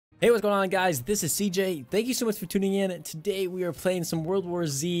Hey, what's going on, guys? This is CJ. Thank you so much for tuning in. Today we are playing some World War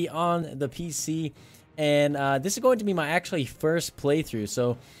Z on the PC, and this is going to be my actually first playthrough.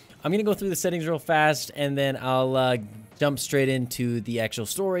 So I'm gonna go through the settings real fast, and then I'll jump straight into the actual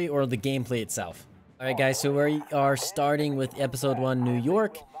story or the gameplay itself. All right, guys. So we are starting with episode 1, New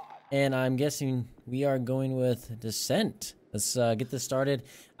York, and I'm guessing we are going with Descent. Let's get this started.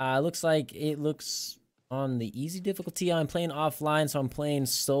 Looks like it looks on the easy difficulty. I'm playing offline, so I'm playing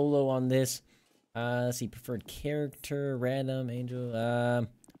solo on this. Let's see, preferred character, random, angel.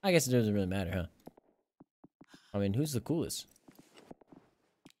 I guess it doesn't really matter, huh? I mean, who's the coolest?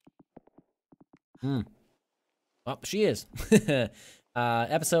 Oh, she is.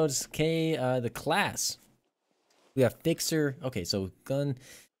 Episodes, K, the class. We have Fixer. Okay, so gun.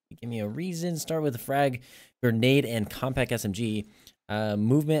 Give me a reason. Start with a frag, grenade, and compact SMG.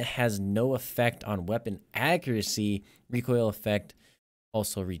 Movement has no effect on weapon accuracy. Recoil effect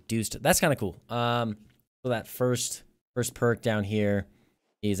also reduced. That's kind of cool. So that first perk down here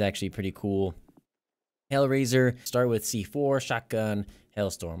is actually pretty cool. Hellraiser, start with C4, shotgun,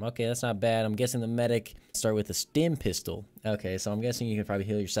 Hellstorm. Okay, that's not bad. I'm guessing the medic start with a stim pistol. Okay, so I'm guessing you can probably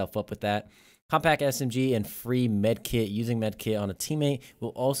heal yourself up with that. Compact SMG and free medkit. Using medkit on a teammate will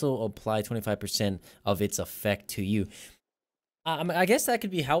also apply 25% of its effect to you. I guess that could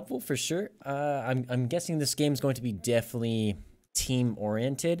be helpful for sure. I'm guessing this game is going to be definitely team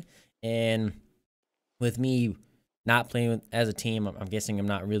oriented, and with me not playing as a team, I'm guessing I'm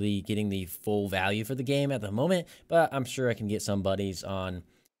not really getting the full value for the game at the moment. But I'm sure I can get some buddies on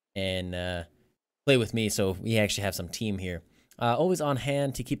and play with me, so we actually have some team here. Always on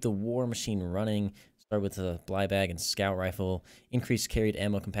hand to keep the war machine running. Start with the fly bag and scout rifle. Increase carried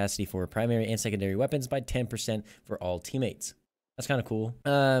ammo capacity for primary and secondary weapons by 10% for all teammates. That's kind of cool.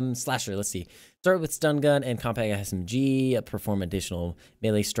 Slasher, let's see. Start with stun gun and compact SMG. Perform additional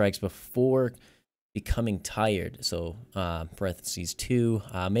melee strikes before becoming tired. So, parentheses 2.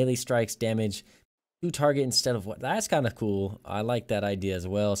 Melee strikes damage to target instead of what? That's kind of cool. I like that idea as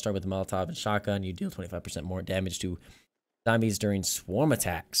well. Start with the Molotov and shotgun. You deal 25% more damage to zombies during swarm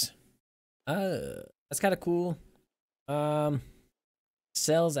attacks. That's kind of cool.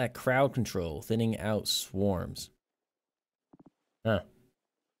 Cells at crowd control, thinning out swarms. Huh.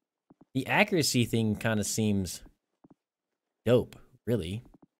 The accuracy thing kind of seems dope, really.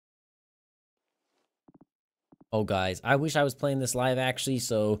 Oh, guys, I wish I was playing this live actually,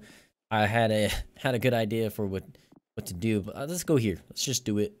 so I had a good idea for what to do. But let's go here. Let's just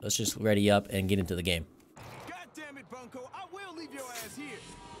do it. Let's just ready up and get into the game. God damn it, Bunko! I will leave your ass here.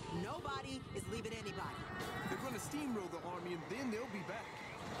 Nobody is leaving anybody. They're gonna steamroll the army and then they'll be back.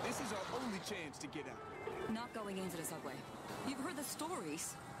 This is our only chance to get out. Not going into the subway. You've heard the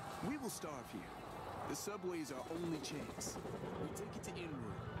stories. We will starve here. The subway is our only chance. We take it to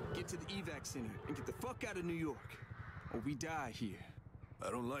Inwood, get to the evac center, and get the fuck out of New York. Or we die here.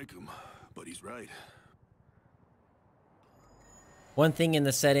 I don't like him, but he's right. One thing in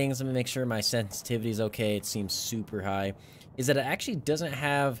the settings, let me make sure my sensitivity is okay. It seems super high. Is that it actually doesn't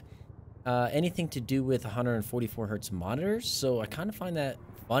have anything to do with 144 hertz monitors. So I kind of find that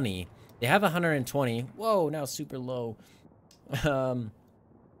funny. They have 120. Whoa, now super low.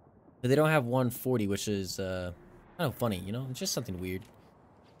 But they don't have 140, which is kind of funny, you know? It's just something weird.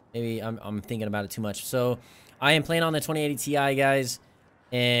 Maybe I'm thinking about it too much. So I am playing on the 2080 Ti, guys,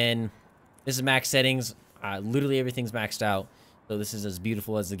 and this is max settings. Literally everything's maxed out. So this is as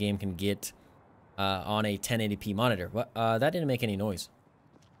beautiful as the game can get on a 1080p monitor. That didn't make any noise.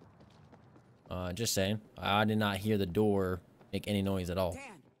 Just saying. I did not hear the door make any noise at all. Dan,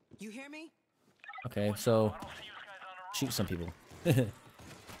 you hear me? Okay, so shoot some people.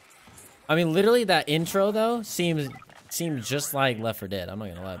 I mean, literally that intro though seems just like Left 4 Dead. I'm not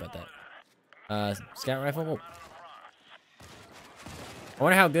gonna lie about that. Scout rifle. Whoa. I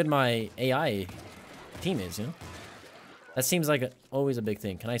wonder how good my AI team is. You know, that seems like always a big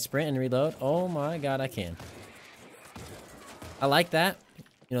thing. Can I sprint and reload? Oh my god, I can. I like that.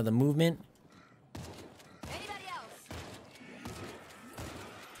 You know, the movement. Anybody else?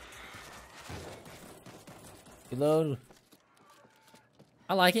 Reload.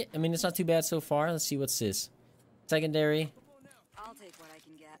 I like it. I mean, it's not too bad so far. Let's see what's this. Secondary. I'll take what I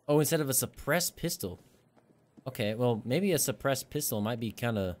can get. Oh, instead of a suppressed pistol. Okay, well, maybe a suppressed pistol might be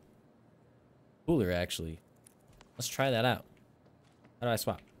kind of cooler, actually. Let's try that out. How do I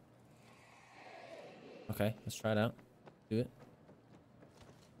swap? Okay, let's try it out. Do it.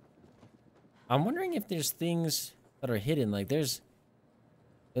 I'm wondering if there's things that are hidden. Like, there's...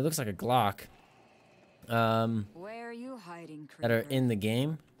 It looks like a Glock. Where are you hiding, Creeper? That are in the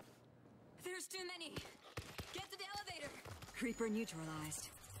game. There's too many. Get to the elevator. Creeper neutralized.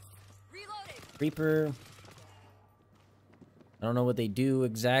 Reaper. I don't know what they do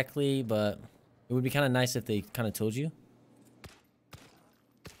exactly, but it would be kind of nice if they kind of told you.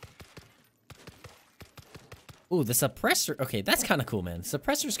 Ooh, the suppressor. Okay, that's kind of cool, man.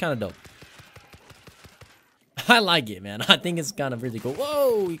 Suppressor's kind of dope. I like it, man. I think it's kind of really cool.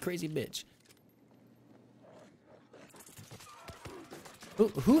 Whoa, you crazy bitch.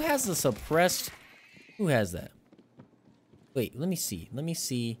 Who has the suppressed? Who has that? Wait, let me see. Let me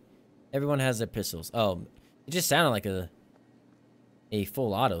see. Everyone has their pistols. Oh, it just sounded like a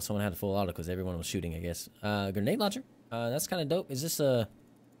full auto. Someone had a full auto because everyone was shooting, I guess. Grenade launcher. That's kind of dope. Is this a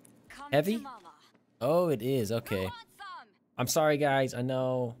heavy? Oh, it is. Okay. I'm sorry, guys. I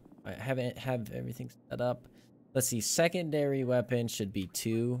know I haven't have everything set up. Let's see. Secondary weapon should be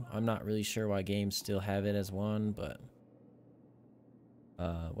 2. I'm not really sure why games still have it as 1, but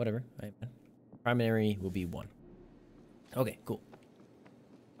whatever. Right. Primary will be 1. Okay, cool.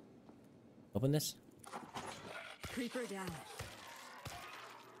 Open this. Creeper down.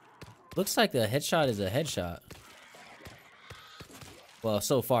 Looks like the headshot is a headshot. Well,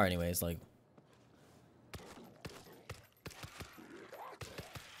 so far anyways, like.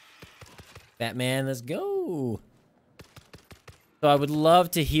 Batman, let's go. So I would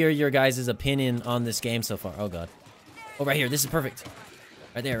love to hear your guys' opinion on this game so far. Oh god. Oh, right here. This is perfect.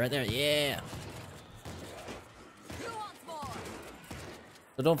 Right there, right there. Yeah.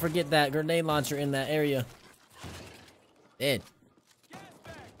 So don't forget that grenade launcher in that area. Dead.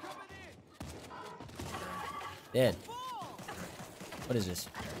 Dead. What is this?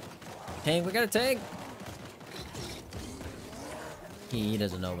 Tank, we got a tank. He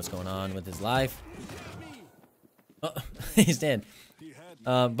doesn't know what's going on with his life. Oh, he's dead.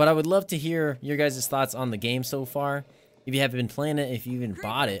 But I would love to hear your guys' thoughts on the game so far. If you haven't been playing it, if you even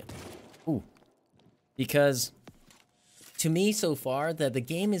bought it. Ooh. Because to me so far, that the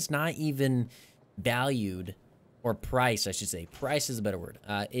game is not even valued, or priced, I should say. Price is a better word.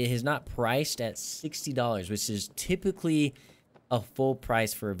 It is not priced at $60, which is typically a full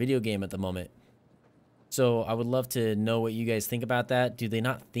price for a video game at the moment. So I would love to know what you guys think about that. Do they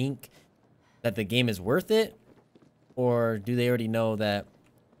not think that the game is worth it? Or do they already know that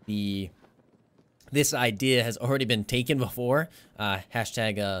this idea has already been taken before?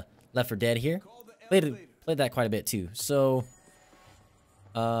 Hashtag Left 4 Dead here. Played that quite a bit too. So,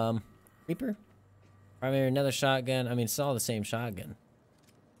 Reaper? Primary, another shotgun. I mean, it's all the same shotgun.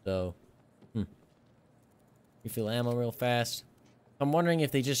 So, refill ammo real fast. I'm wondering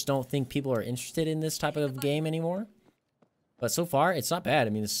if they just don't think people are interested in this type of game anymore. But so far, it's not bad.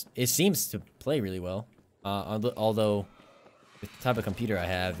 I mean, it seems to play really well. Although, the type of computer I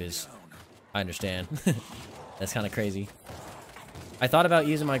have is... I understand. That's kind of crazy. I thought about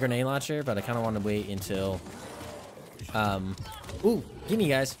using my grenade launcher, but I kind of want to wait until... Ooh, gimme,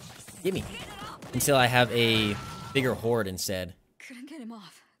 guys. Gimme. Until I have a bigger horde instead. Couldn't get him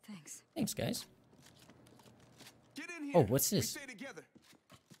off. Thanks. Thanks, guys. Get in here. Oh, what's this? We stay together.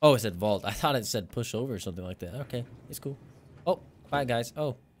 Oh, it said vault. I thought it said push over or something like that. Okay, it's cool. Oh, bye, guys.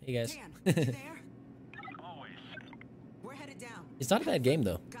 Oh, hey, guys. Dan, you there? We're headed down. It's not a bad game,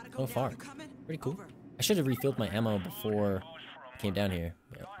 though, Gotta go so down. far. You coming? Pretty cool. Over. I should have refilled my ammo before I came down here.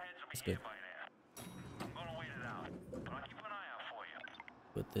 Yeah, that's good.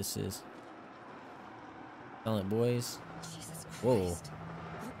 What this is. Silent Boys. Jesus Whoa. Christ.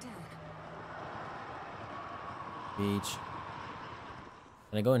 Look down. Beach.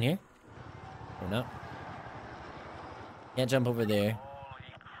 Can I go in here? Or not? Can't jump over there.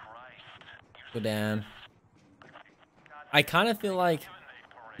 Go down. I kind of feel like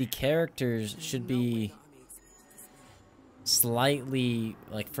the characters should be slightly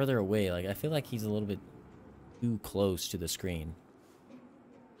like further away. Like I feel like he's a little bit too close to the screen.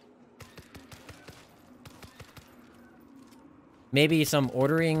 Maybe some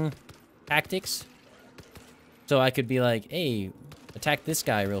ordering tactics. So I could be like, hey, attack this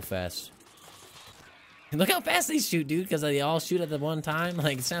guy real fast. And look how fast they shoot, dude, because they all shoot at the one time.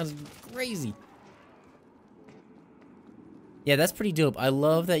 Like, it sounds crazy. Yeah, that's pretty dope. I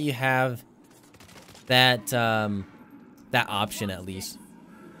love that you have that, that option at least.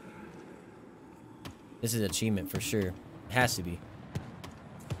 This is an achievement for sure. It has to be.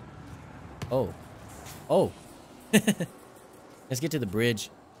 Oh. Oh. Let's get to the bridge.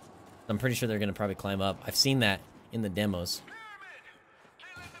 I'm pretty sure they're going to probably climb up. I've seen that in the demos.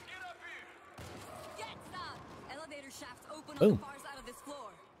 Elevator shafts open Boom. on the far side of this floor.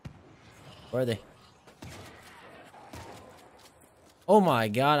 Where are they? Oh my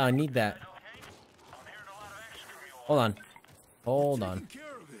god, I need that. Hold on. Hold on.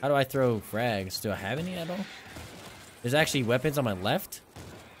 How do I throw frags? Do I have any at all? There's actually weapons on my left?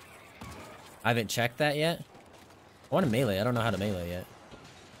 I haven't checked that yet. I want to melee. I don't know how to melee yet.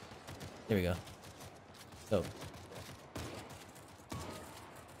 There we go. So.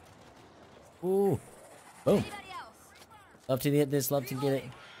 Ooh. Boom. Love to get this. Love to get it.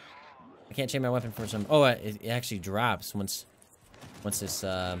 I can't change my weapon for some. Oh, it actually drops once it's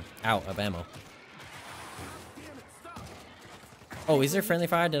out of ammo. Oh, is there friendly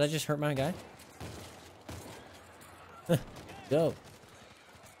fire? Did I just hurt my guy? Go.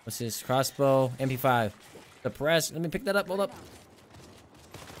 What's this? Crossbow, MP5. Suppress. Let me pick that up. Hold up.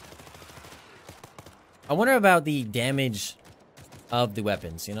 I wonder about the damage of the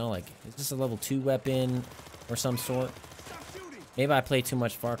weapons. You know, like, is this a level 2 weapon or some sort? Maybe I play too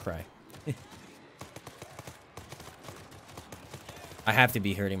much Far Cry. I have to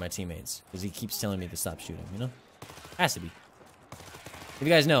be hurting my teammates because he keeps telling me to stop shooting, you know? Has to be. If you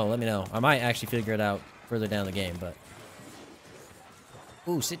guys know, let me know. I might actually figure it out further down the game, but...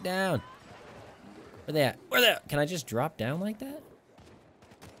 Ooh, sit down. Where they at? Where they at? Can I just drop down like that?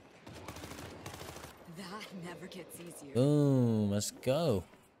 That never gets easier. Boom, let's go.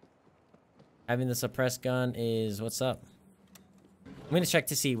 Having the suppressed gun is... What's up? I'm gonna check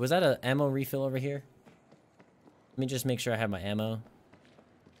to see. Was that an ammo refill over here? Let me just make sure I have my ammo.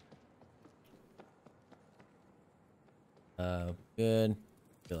 Good.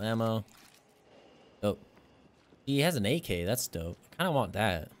 Fill ammo. Oh. He has an AK. That's dope. I kind of want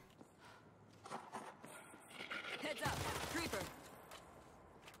that. Heads up, creeper.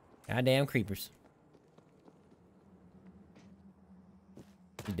 Goddamn creepers.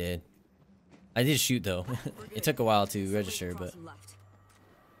 He did. I did shoot though. It took a while to register, but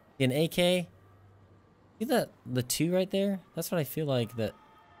an AK. See that the 2 right there? That's what I feel like.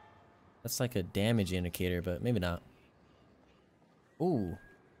 That's like a damage indicator, but maybe not. Ooh,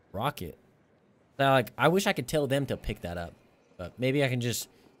 rocket. Now, like, I wish I could tell them to pick that up, but maybe I can just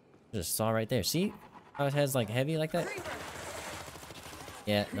saw right there. See how it has like heavy like that?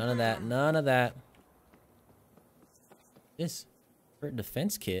 Yeah, none of that. None of that. This for a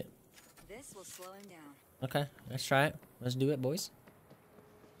defense kit. This will slow him down. Okay, let's try it. Let's do it, boys.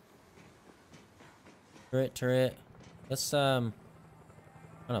 Turret. Let's hold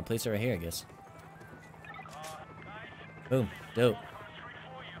on, place it right here, I guess. Boom, dope.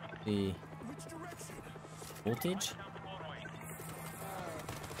 The voltage.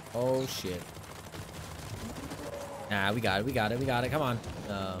 Oh shit. Nah, we got it. We got it. We got it. Come on.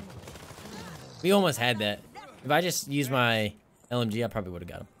 We almost had that. If I just used my LMG, I probably would have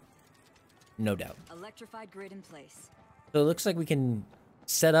got him. No doubt. Electrified grid in place. So it looks like we can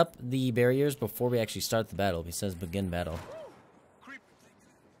set up the barriers before we actually start the battle. He says begin battle.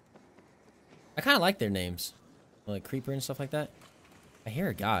 I kind of like their names. Like Creeper and stuff like that. I hear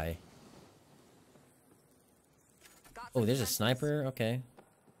a guy. Oh, there's a sniper. Okay.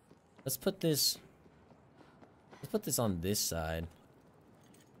 Let's put this on this side.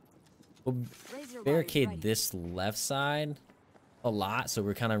 We'll barricade this left side a lot, so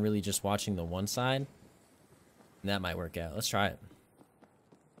we're kind of really just watching the one side. And that might work out. Let's try it.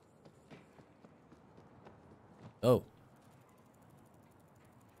 Oh.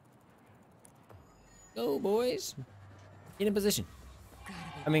 Go, boys. Get in position.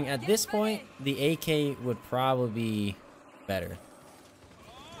 I mean, at this point, the AK would probably be better.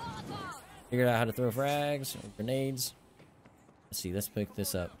 Figured out how to throw frags or grenades. Let's see. Let's pick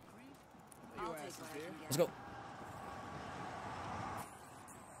this up. Let's go.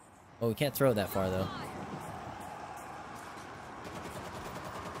 Oh, we can't throw it that far, though.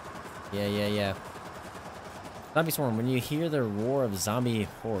 Yeah. Zombie swarm. When you hear the roar of zombie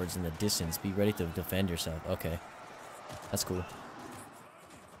hordes in the distance, be ready to defend yourself. Okay. That's cool.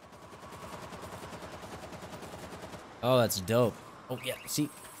 Oh, that's dope. Oh, yeah. See?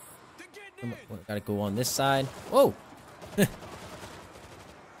 Gotta go on this side. Whoa!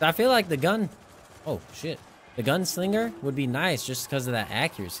 I feel like the gun... Oh, shit. The gunslinger would be nice just because of that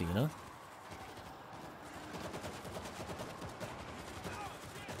accuracy, you know?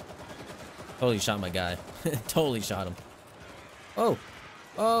 Totally shot my guy. Totally shot him. Oh.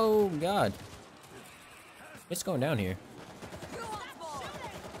 Oh, God. What's going down here?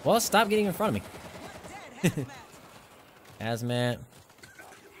 Well, stop getting in front of me. Hazmat.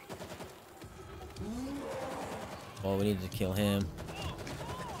 Oh, we need to kill him.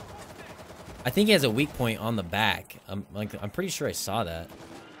 I think he has a weak point on the back. I'm pretty sure I saw that.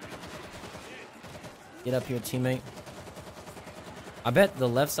 Get up here, teammate. I bet the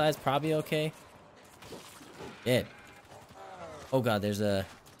left side's probably okay. Dead. Oh god, there's a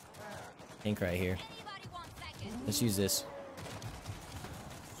tank right here. Let's use this.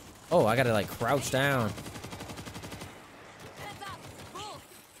 Oh, I gotta like crouch down.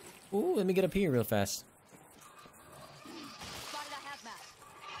 Ooh, let me get up here real fast.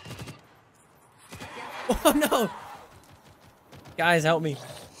 Oh no! Guys, help me.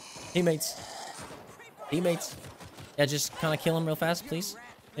 Teammates. Teammates. Yeah, just kind of kill him real fast, please.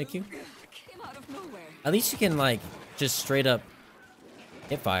 Thank you. At least you can, like, just straight up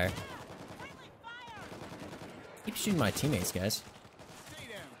hit fire. Keep shooting my teammates, guys.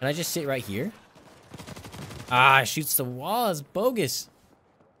 Can I just sit right here? Ah, it shoots the wall. It's bogus.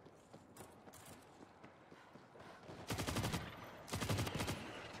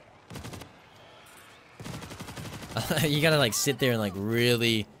 You gotta, like, sit there and, like,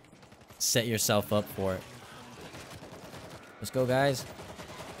 really set yourself up for it. Let's go, guys.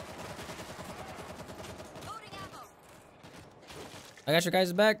 I got your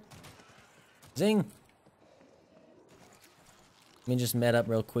guys' back. Zing. Let me just med up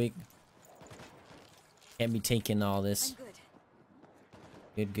real quick. Can't be taking all this.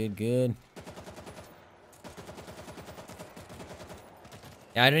 Good, good, good.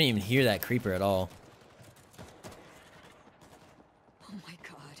 Yeah, I didn't even hear that creeper at all. Oh my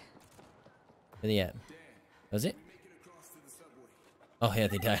god. Where they at? Was it? Oh yeah,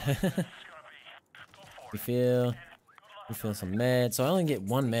 they died. We feel some med. So I only get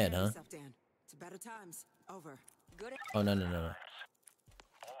one med, huh? It's better times. Over. Good. Oh no no no no.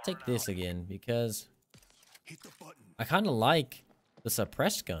 Take this again because I kind of like the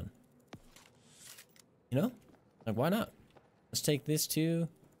suppressed gun. You know, like why not? Let's take this too.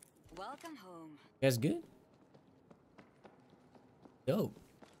 Welcome home. You guys good? Dope.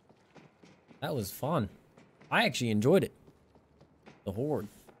 That was fun. I actually enjoyed it. The Horde.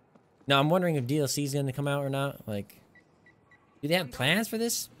 Now I'm wondering if DLC is going to come out or not. Like, do they have plans for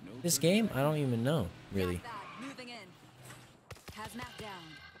this game? I don't even know, really. Moving in. Hazmat down.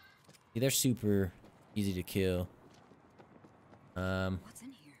 See, they're super easy to kill. What's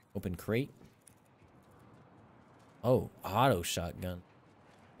in here? Open crate. Oh, auto shotgun.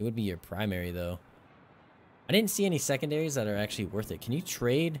 It would be your primary though. I didn't see any secondaries that are actually worth it. Can you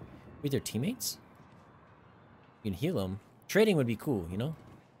trade with your teammates? You can heal them. Trading would be cool, you know?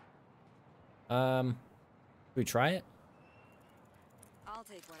 Should we try it? I'll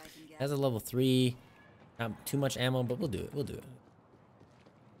take what I can get. It has a level 3. Not too much ammo, but we'll do it. We'll do it.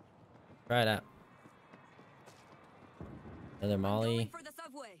 Try it out. Another molly. Going for the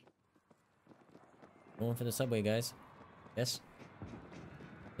subway. Going for the subway, guys. Yes.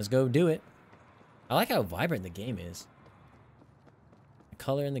 Let's go do it. I like how vibrant the game is. The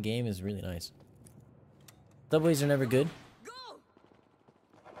color in the game is really nice. Subways are never good. Go!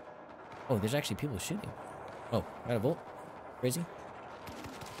 Oh, there's actually people shooting. Oh, got a volt. Crazy.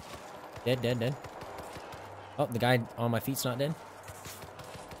 Dead, dead, dead. Oh, the guy on my feet's not dead.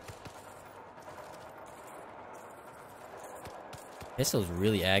 Pistol's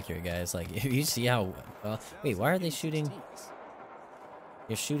really accurate, guys. Like, if you see how... wait, why are they shooting...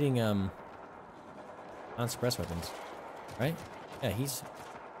 They're shooting, non-suppressed weapons. Right? Yeah, he's...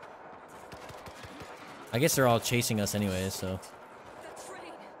 I guess they're all chasing us anyways, so...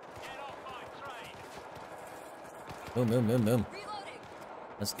 Boom, boom, boom, boom. Reloading.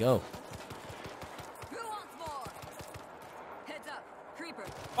 Let's go. Who wants more? Heads up. Creeper.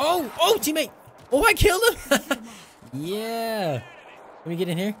 Oh! Oh, teammate! Oh, I killed him! Yeah! Can we get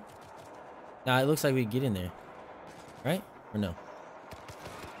in here? Nah, it looks like we get in there. Right? Or no?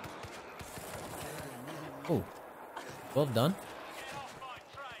 Oh. Well done.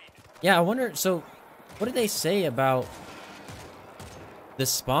 Yeah, I wonder... So, what did they say about the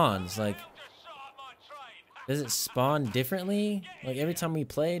spawns? Like... Does it spawn differently? Like every time we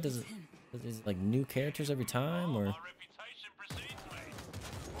play, is it like new characters every time, or?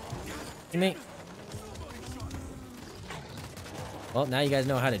 Teammate. Well, now you guys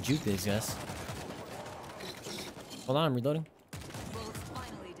know how to juke these guys. Hold on, I'm reloading. Bullets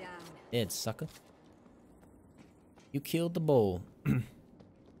finally down. Dead, sucker. You killed the bull. Kind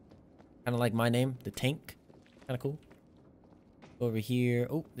of like my name, the tank. Kind of cool. Over here.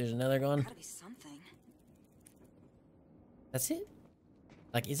 Oh, there's another gun. Gotta be something. That's it?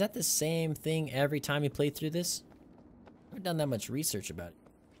 Like, is that the same thing every time you play through this? I haven't done that much research about it.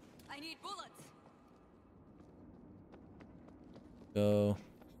 I need bullets. Go.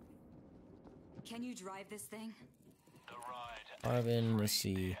 Can you drive this thing? Marvin, let's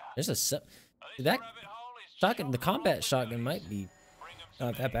see. There's a that shotgun, the combat shotgun might be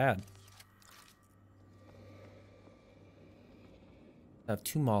not that bad. I have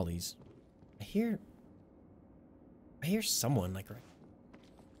 2 mollies. I hear someone like right.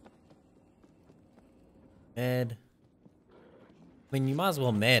 Med. I mean, you might as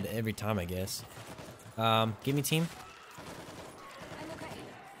well med every time, I guess. Give me team. I'm okay.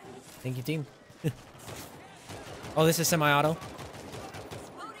 Thank you, team. Oh, this is semi-auto.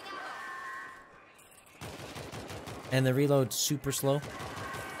 And the reload's super slow.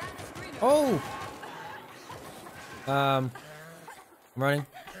 Oh! I'm running.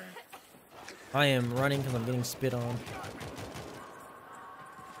 I am running because I'm getting spit on.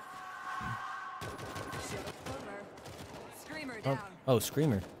 Screamer Oh, down. oh,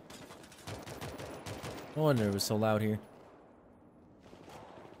 Screamer. No wonder it was so loud here.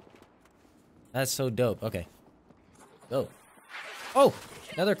 That's so dope. Okay. Go. Oh!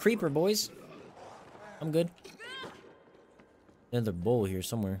 Another creeper, boys. I'm good. Another bull here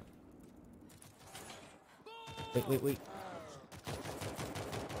somewhere. Wait, wait, wait.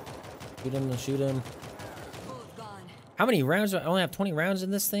 Shoot him, shoot him. Bull's gone. How many rounds? I only have 20 rounds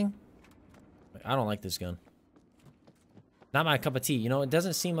in this thing? I don't like this gun. Not my cup of tea. You know, it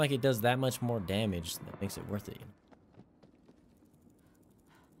doesn't seem like it does that much more damage. That makes it worth it.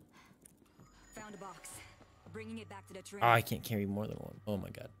 Found a box. Bringing it back to the train. Oh, I can't carry more than one. Oh my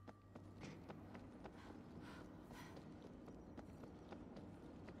god.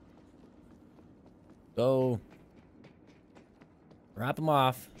 Go. Drop him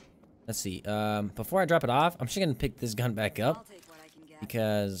off. Let's see. Before I drop it off, I'm just gonna pick this gun back I'll up take what I can get.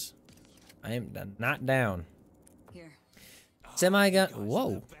 because I am not down. Here. Semi-gun.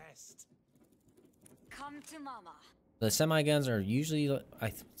 Whoa. Come to mama. The semi-guns are usually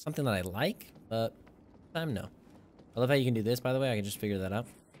something that I like, but this time no. I love how you can do this, by the way. I can just figure that out.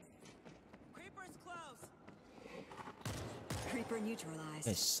 Creeper's close. Creeper neutralized.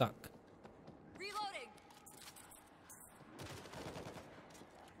 They suck. Reloading.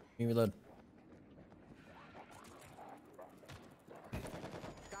 Let me reload.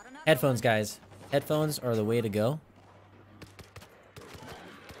 Got another Headphones, one. guys. Headphones are the way to go.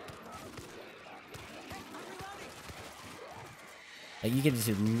 Like, you get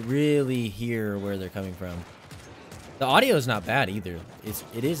to really hear where they're coming from. The audio is not bad either.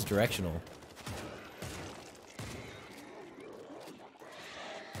 It is directional.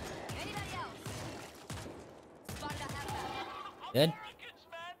 Anybody else? Spotted a half-back. Dead?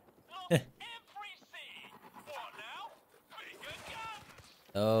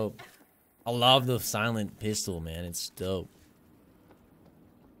 Oh, I love the silent pistol, man. It's dope.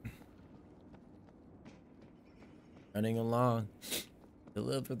 Running along.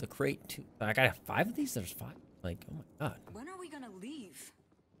 Deliver the crate to. I got 5 of these? There's 5? Like, oh my god. When are we gonna leave?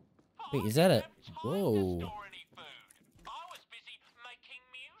 Wait, is that a. Whoa.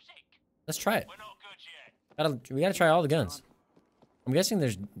 Let's try it. We gotta try all the guns. I'm guessing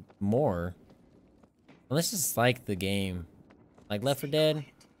there's more. Unless it's like the game. Like Left 4 Dead.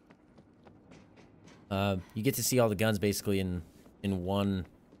 You get to see all the guns basically in one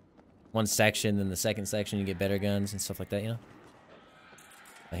section. Then the second section you get better guns and stuff like that, you know?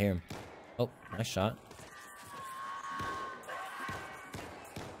 I hear him. Oh, nice shot.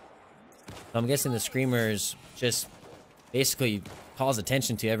 So I'm guessing the screamers just basically calls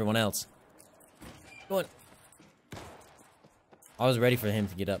attention to everyone else. Go on. I was ready for him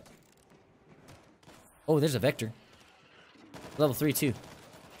to get up. Oh, there's a Vector. Level 3 too.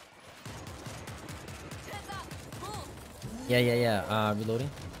 Yeah. Reloading.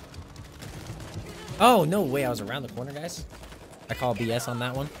 Oh, no way. I was around the corner, guys. I call BS on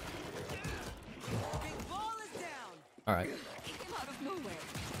that one. Big ball is down. Alright. He came out of nowhere.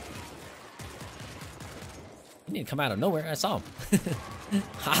 He didn't come out of nowhere. I saw him.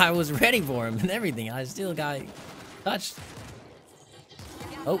 I was ready for him and everything. I still got touched.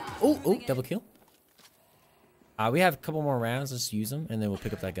 Oh, double kill. We have a couple more rounds. Let's use them, and then we'll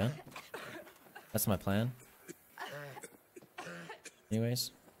pick up that gun. That's my plan.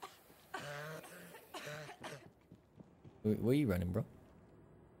 Anyways. Where are you running, bro?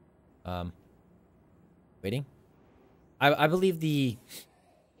 Waiting? I believe the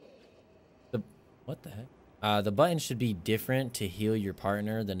what the heck? The button should be different to heal your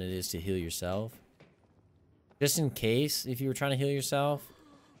partner than it is to heal yourself. Just in case, if you were trying to heal yourself.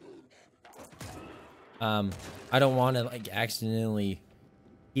 I don't want to like accidentally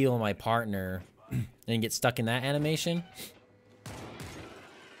heal my partner and get stuck in that animation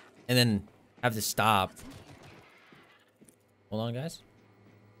and then have to stop. Hold on, guys.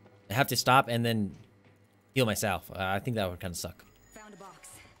 I have to stop and then heal myself. I think that would kind of suck. Found a box.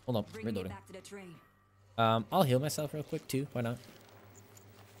 Hold on, Bringing it reloading. back to the train. I'll heal myself real quick too. Why not?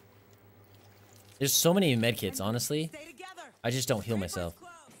 There's so many medkits, honestly. Stay together. I just don't heal myself.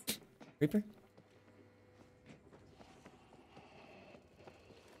 Close. Reaper?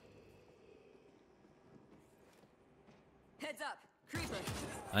 Heads up. Creeper.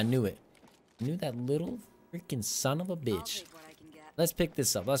 I knew it. I knew that little freaking son of a I'll bitch. take what I can get. Let's pick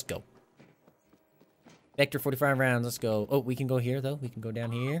this up. Let's go. Vector 45 rounds. Let's go. Oh, we can go here though. We can go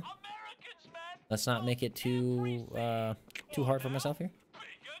down here. Americans, man. Let's not make it too hard for myself here. Bigger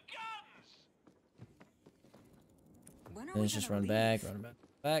guns. When are we Let's just gonna run leave? back, run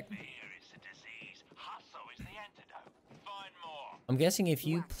back. Fear is the disease. Hustle is the antidote. Find more. I'm guessing if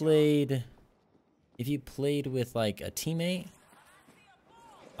you Whack job. played with like a teammate,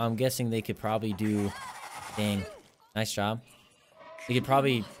 I'm guessing they could probably do. Dang, nice job. They could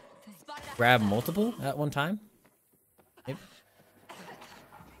probably grab multiple at one time. Maybe.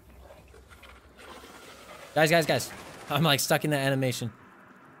 Guys. I'm like stuck in that animation.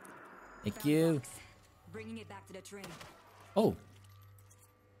 Thank Found you. box. Bringing it back to the train. Oh.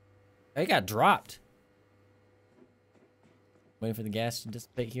 I got dropped. Waiting for the gas to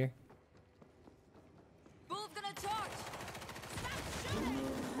dissipate here. Bull's gonna charge.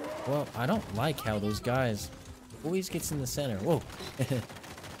 Well, I don't like how those guys always gets in the center. Whoa.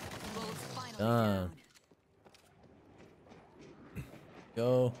 Bull's finally Done. down.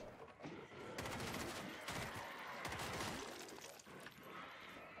 Go.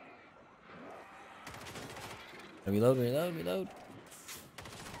 Reload.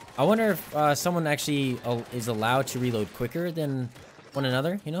 I wonder if someone actually is allowed to reload quicker than one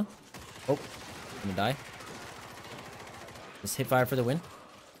another, you know? Oh, I'm gonna die. Just hit fire for the win.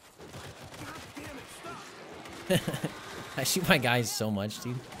 I shoot my guys so much,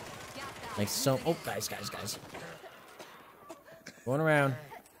 dude. Like so. Oh, guys. Going around.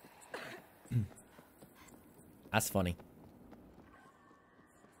 That's funny.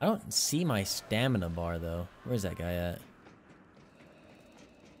 I don't see my stamina bar though. Where's that guy at?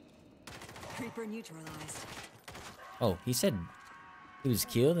 Creeper neutralized. Oh, he said he was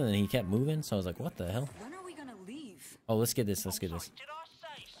killed and then he kept moving. So I was like, what the hell? When are we gonna leave? Oh, let's get this. Did I say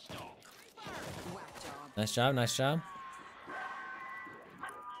stop? Whack job. Nice job.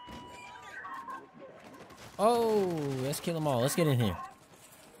 Oh, let's kill them all. Let's get in here.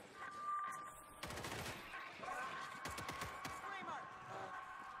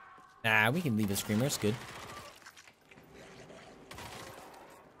 Nah, we can leave a screamer. It's good.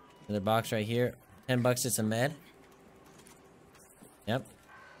 Another box right here. $10. It's a med. Yep.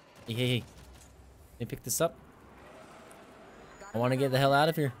 Hey. Let me pick this up. I want to get the hell out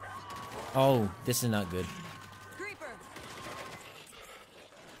of here. Oh, this is not good. Creeper.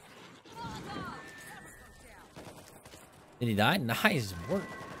 Did he die? Nice work.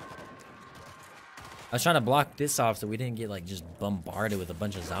 I was trying to block this off so we didn't get like just bombarded with a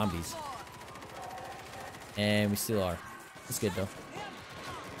bunch of zombies. And we still are. It's good though.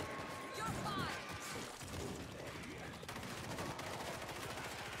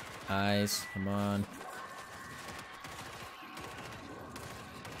 Nice. Come on.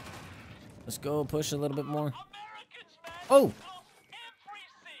 Let's go push a little bit more. Americans, man. Oh! Of every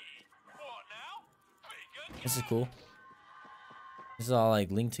seed. What now? Bigger This is cool. This is all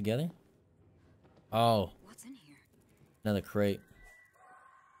like linked together. Oh, What's in here? another crate.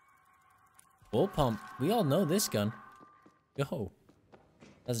 Bull pump. We all know this gun. Yo.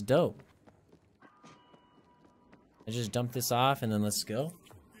 That's dope. I just dump this off and then let's go.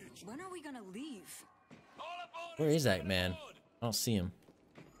 When are we gonna leave? All aboard Where is that man? I don't see him.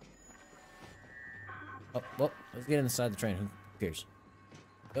 Oh, well, let's get inside the train. Who cares?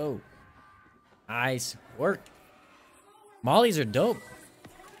 Go. Nice work. Mollies are dope.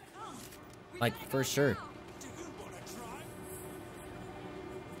 Like, for sure.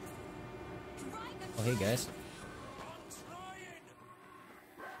 Oh, hey, guys.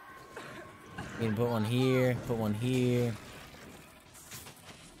 We can put one here, put one here.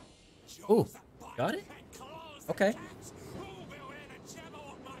 Ooh, got it? Okay.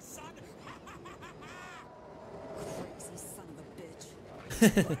 Crazy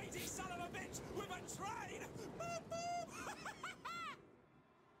son of a bitch.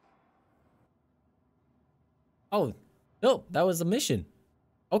 Oh, no, that was a mission.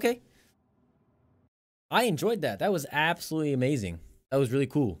 Okay. I enjoyed that. That was absolutely amazing. That was really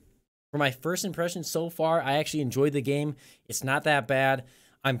cool. For my first impression so far, I actually enjoyed the game. It's not that bad.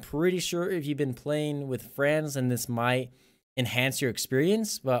 I'm pretty sure if you've been playing with friends, and this might enhance your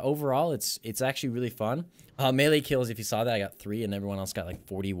experience, but overall, it's actually really fun. Melee kills, if you saw that, I got 3, and everyone else got like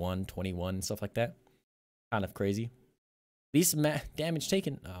 41, 21, and stuff like that. Kind of crazy. Least damage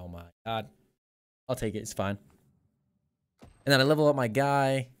taken. Oh my god. I'll take it. It's fine. And then I level up my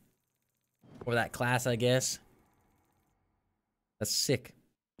guy. Or that class, I guess. That's sick.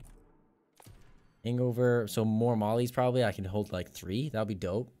 Hangover. So more mollies probably. I can hold like 3. That'll be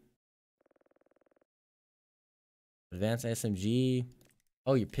dope. Advanced SMG.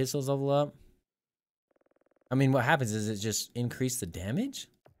 Oh, your pistols level up. I mean, what happens is it just increase the damage?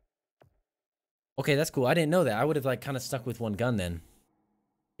 Okay, that's cool. I didn't know that. I would have like kind of stuck with one gun then.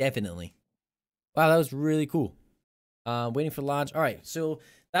 Definitely. Wow, that was really cool. Waiting for launch. All right, so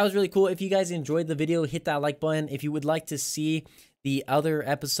that was really cool. If you guys enjoyed the video, hit that like button. If you would like to see the other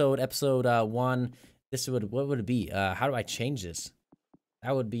episode 1, this would, what would it be? How do I change this?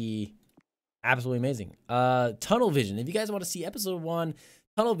 That would be absolutely amazing. Tunnel vision. If you guys want to see episode 1,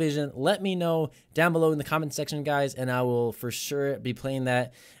 tunnel vision, let me know down below in the comment section, guys, and I will for sure be playing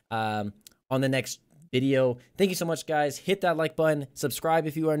that on the next video. Thank you so much, guys. Hit that like button, subscribe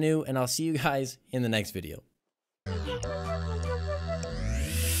if you are new, and I'll see you guys in the next video.